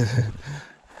like it could.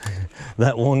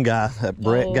 That one guy, that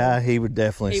Brett guy, he would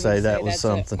definitely say that was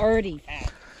something.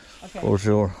 Artifact. Okay. For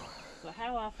sure. So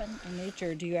how often in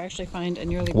nature do you actually find a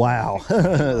nearly... Wow,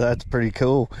 that's pretty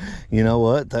cool. You know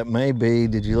what? That may be,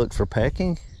 did you look for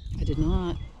pecking? I did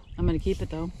not. I'm going to keep it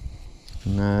though.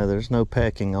 No, there's no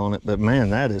pecking on it, but man,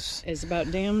 that is... It's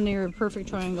about damn near a perfect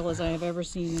triangle as I have ever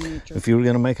seen in nature. If you were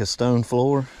going to make a stone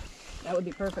floor... That would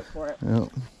be perfect for it. Yep.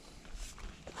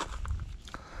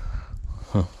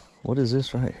 Huh. What is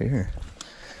this right here?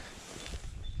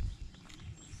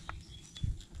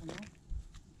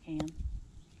 Can.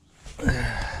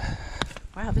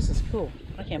 Wow, this is cool.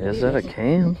 I can't believe Is that a this.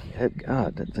 can? Good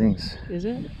God, that thing's... Is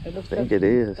it? It looks I think it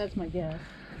is. That's my guess.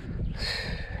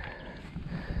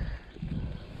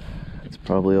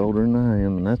 Probably older than I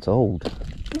am, and that's old.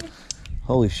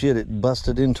 Holy shit, it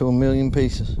busted into a million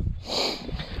pieces.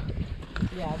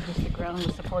 Yeah, just the ground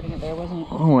was supporting it there, wasn't it?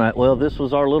 All right, well, this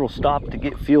was our little stop to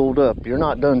get fueled up. You're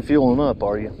not done fueling up,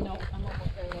 are you? No, I'm almost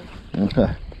there.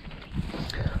 Okay. I'm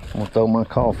gonna throw my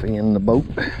coffee in the boat.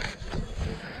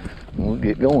 We'll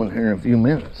get going here in a few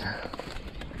minutes.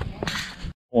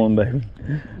 One, baby.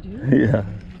 Yeah.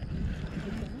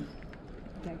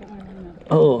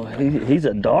 Oh, he's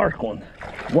a dark one.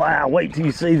 Wow, wait till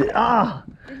you see that. Ah,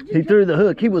 he threw the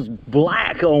hook. He was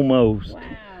black almost.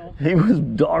 Wow. He was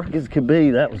dark as could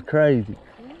be. That was crazy.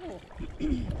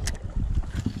 Smallmouth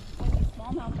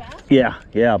bass?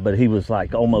 Yeah, but he was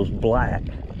like almost black.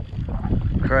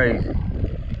 Crazy.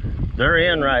 They're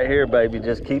in right here, baby.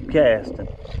 Just keep casting.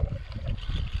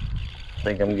 I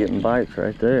think I'm getting bites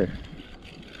right there.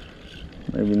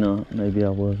 Maybe not. Maybe I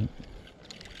wasn't.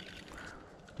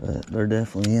 But they're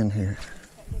definitely in here.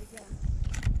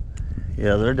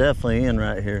 Yeah, they're definitely in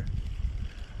right here.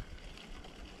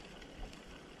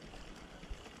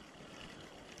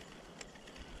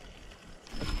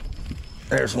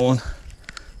 There's one.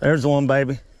 There's one,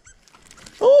 baby.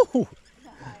 Oh!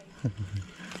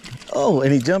 Oh,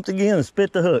 and he jumped again and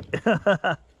spit the hook.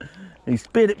 He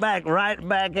spit it right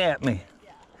back at me.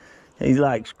 He's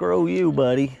like, screw you,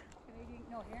 buddy.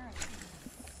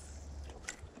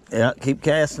 Yeah, keep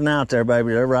casting out there, baby.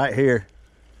 They're right here.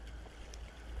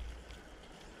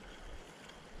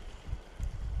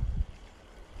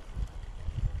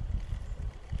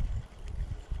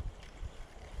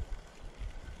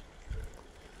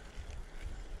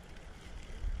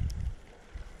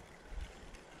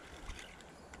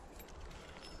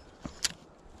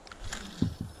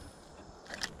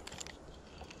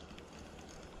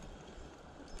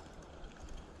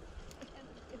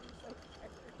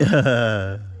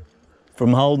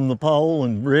 From holding the pole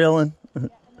and reeling. Yeah, and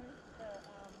there's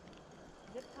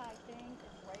the zip tie thing is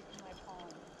right in my palm.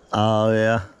 Oh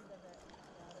yeah.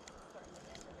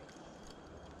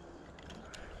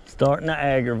 Starting to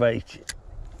aggravate you.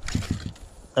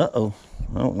 Uh-oh.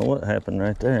 I don't know what happened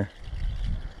right there.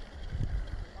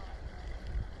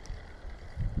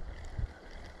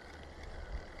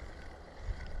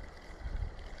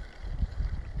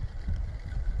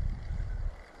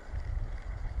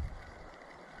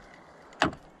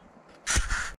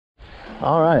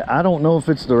 All right, I don't know if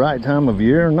it's the right time of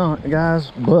year or not,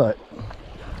 guys, but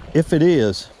if it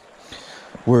is,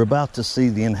 we're about to see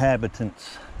the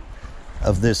inhabitants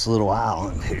of this little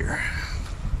island here.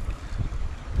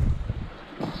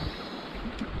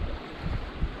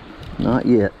 Not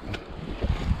yet.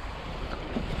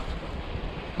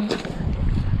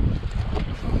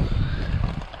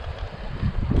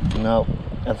 No,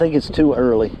 I think it's too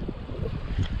early.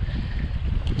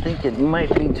 I think it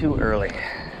might be too early.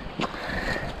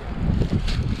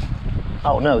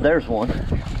 Oh no, there's one.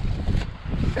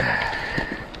 I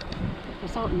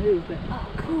saw it move, but oh,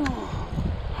 cool.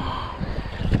 Oh,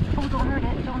 don't hurt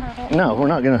it, don't hurt it. No, we're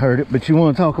not gonna hurt it, but you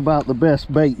wanna talk about the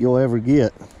best bait you'll ever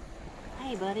get.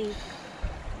 Hey, buddy.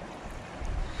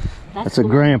 That's a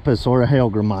grampus or a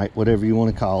helgramite, whatever you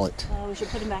wanna call it. Oh, we should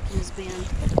put him back in his bin.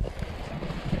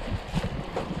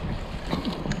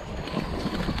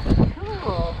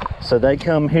 Cool. So they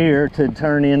come here to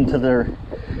turn into their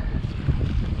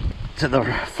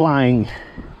flying.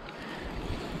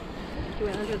 He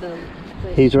went under the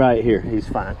He's right here, he's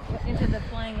fine. into the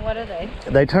flying, what are they?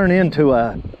 They turn into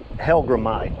a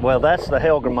helgramite. Well, that's the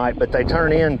helgramite, but they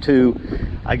turn into,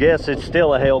 I guess it's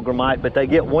still a helgramite, but they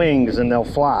get wings and they'll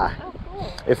fly. Oh,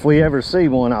 cool. If we ever see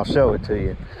one, I'll show it to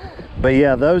you. But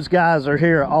yeah, those guys are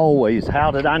here always. How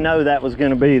did I know that was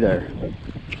gonna be there?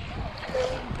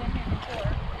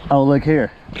 Oh, look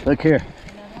here, look here.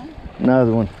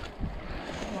 Another one.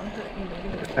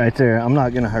 Right there. I'm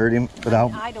not gonna hurt him, but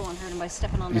I don't want to hurt him by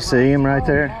stepping on the You see him right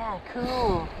there? Yeah,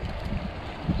 cool.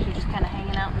 You're just kind of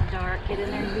hanging out in the dark. Get in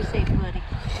there and be safe, buddy.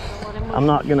 Don't let him move. I'm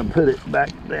not gonna put it back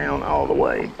down all the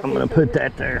way. I'm gonna put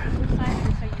that there. Which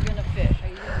side are you gonna fish? Are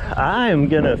you gonna I am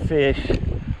gonna fish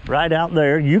right out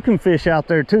there. You can fish out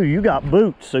there too. You got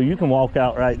boots, so you can walk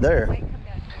out right there. Wait, come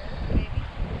down here, baby.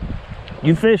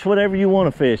 You fish whatever you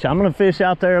want to fish. I'm gonna fish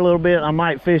out there a little bit. I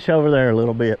might fish over there a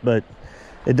little bit, but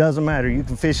it doesn't matter. You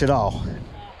can fish it all.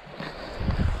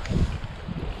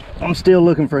 I'm still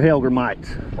looking for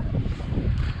helgramites.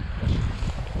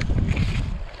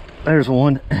 There's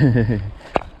one.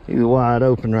 He's wide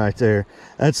open right there.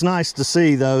 That's nice to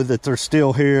see though that they're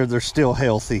still here. They're still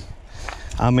healthy.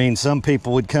 I mean, some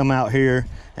people would come out here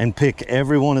and pick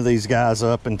every one of these guys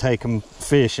up and take them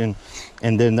fishing,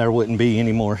 and then there wouldn't be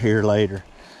any more here later.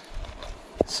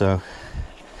 So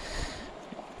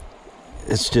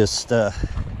it's just,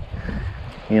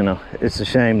 you know, it's a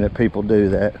shame that people do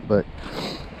that, but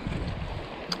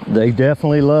they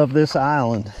definitely love this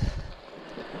island.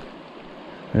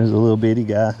 There's a little bitty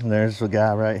guy, and there's a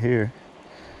guy right here.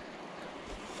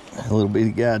 A little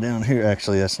bitty guy down here.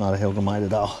 Actually, that's not a hellgrammite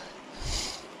at all.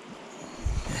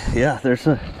 Yeah, there's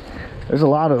a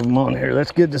lot of them on here.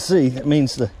 That's good to see. That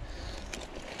means the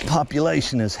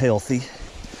population is healthy.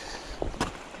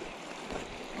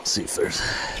 Let's see if there's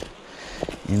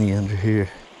any under here.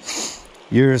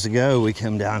 Years ago, we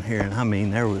come down here, and I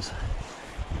mean, there was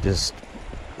just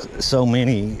so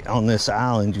many on this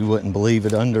island, you wouldn't believe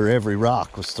it. Under every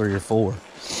rock was 3 or 4.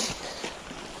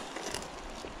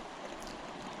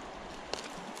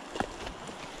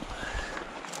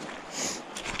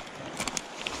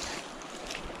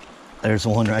 There's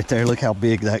one right there. Look how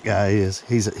big that guy is.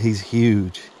 He's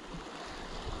huge.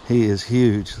 He is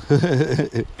huge.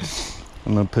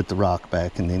 I'm gonna put the rock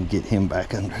back and then get him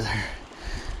back under there.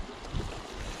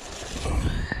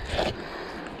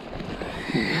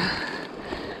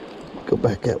 Go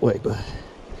back that way, bud.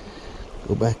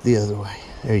 Go back the other way.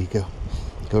 There you go.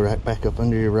 Go right back up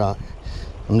under your rock.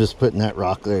 I'm just putting that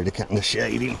rock there to kind of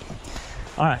shade him.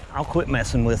 All right, I'll quit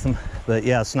messing with them. But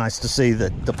yeah, it's nice to see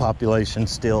that the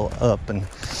population's still up and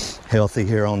healthy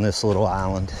here on this little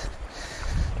island.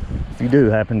 If you do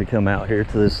happen to come out here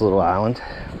to this little island,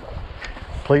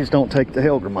 please don't take the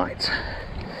hellgrammites.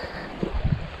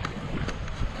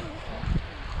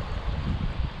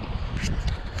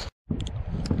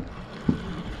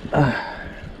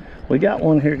 We got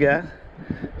one here, guys.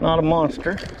 Not a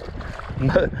monster,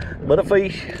 but a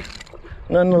fish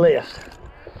nonetheless.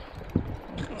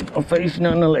 A fish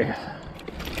nonetheless.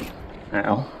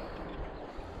 Ow.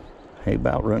 He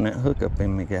about run that hook up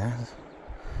in me, guys.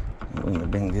 It wouldn't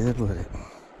have been good, would it?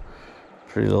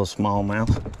 Pretty little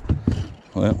smallmouth.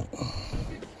 Well,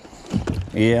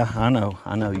 yeah, I know.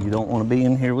 You don't want to be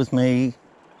in here with me.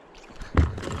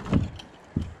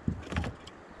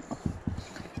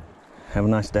 Have a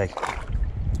nice day.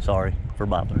 Sorry for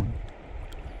bothering you.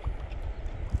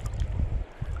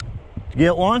 Did you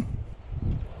get one?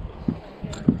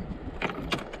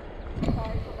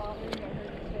 Sorry for bothering you.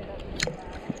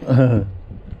 I heard you say that.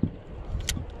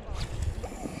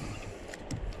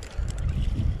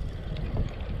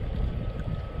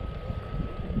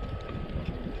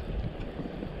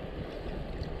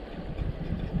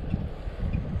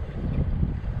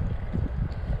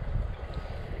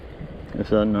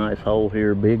 It's a nice hole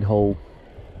here, big hole.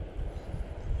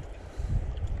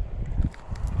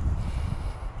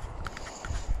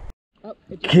 Oh,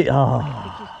 it just,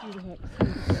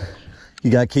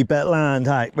 You gotta keep that line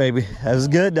tight, baby. That was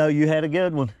good though. You had a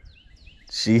good one.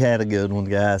 She had a good one,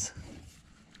 guys.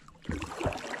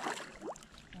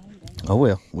 Oh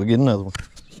well, we'll get another one.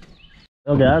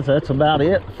 Well, guys, that's about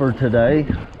it for today.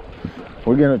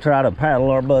 We're gonna try to paddle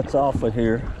our butts off of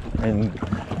here and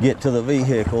get to the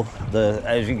vehicle.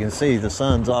 As you can see, the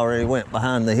sun's already went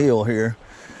behind the hill here,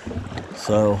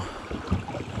 so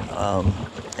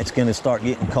it's going to start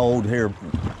getting cold here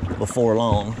before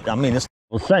long. I mean, I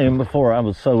was saying before, I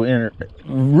was so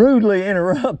rudely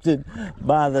interrupted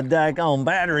by the daggone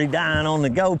battery dying on the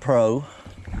GoPro.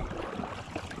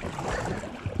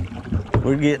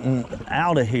 We're getting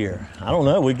out of here. I don't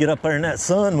know, we get up there in that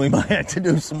sun, we might have to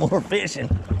do some more fishing.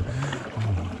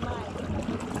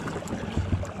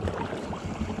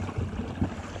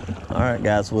 All right,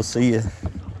 guys, we'll see you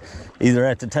either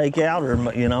at the takeout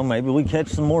or, you know, maybe we catch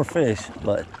some more fish,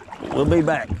 but we'll be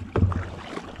back.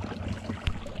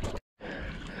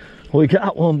 We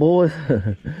got one, boys,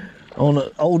 on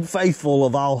the Old Faithful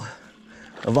of all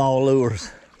lures.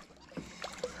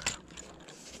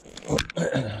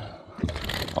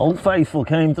 Old Faithful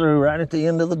came through right at the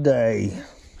end of the day.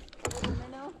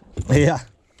 Yeah.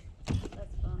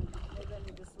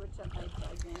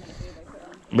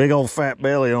 Big old fat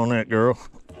belly on that girl.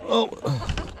 Oh,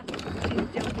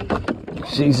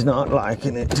 she's not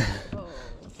liking it.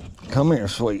 Come here,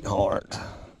 sweetheart.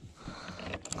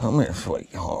 Come here,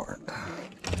 sweetheart.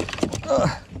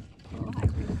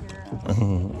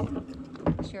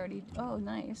 She already, oh,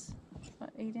 nice.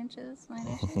 What, 8 inches, 9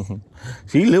 inches?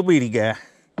 She's a little bitty guy.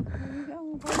 There you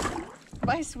go.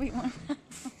 Bye, sweet one.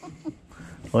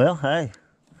 Well, hey,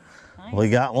 Nice. we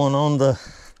got one on the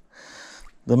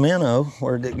minnow.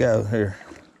 Where'd it go? Here.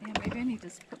 Yeah, maybe I need to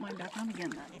put mine back on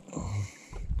again then.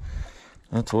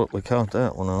 That's what we caught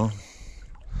that one on.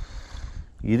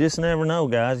 You just never know,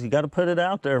 guys. You got to put it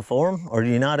out there for them, or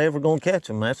you're not ever going to catch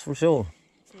them. That's for sure.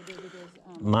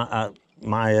 My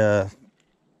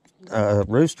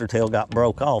rooster tail got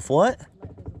broke off. What?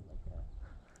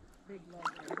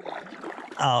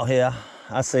 Oh yeah,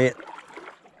 I see it.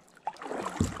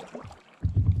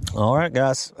 All right,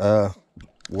 guys.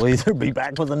 We'll either be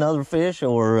back with another fish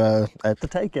or at the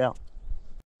takeout.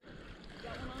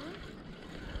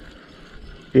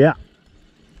 Yeah.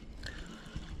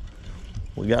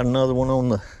 We got another one on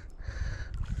the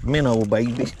minnow,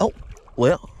 baby. Oh,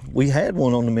 well, we had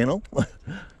one on the minnow.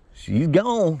 She's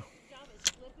gone.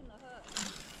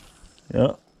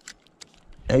 Yeah.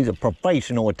 He's a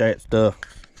professional with that stuff.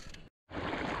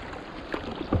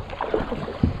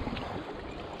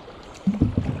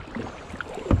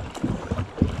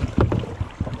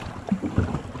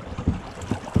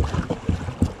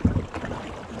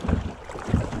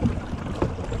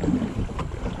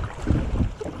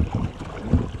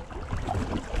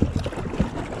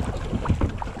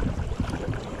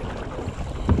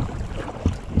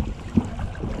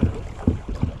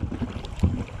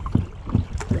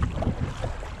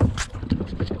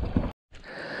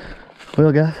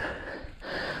 Well, guys,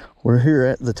 we're here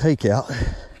at the takeout,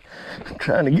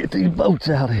 trying to get these boats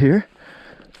out of here.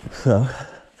 So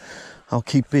I'll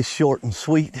keep this short and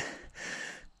sweet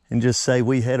and just say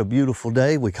we had a beautiful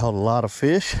day. We caught a lot of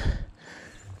fish,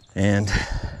 and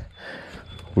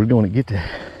we're going to get the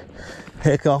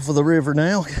heck off of the river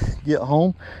now, get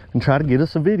home, and try to get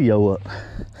us a video up.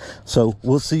 So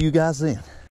we'll see you guys then.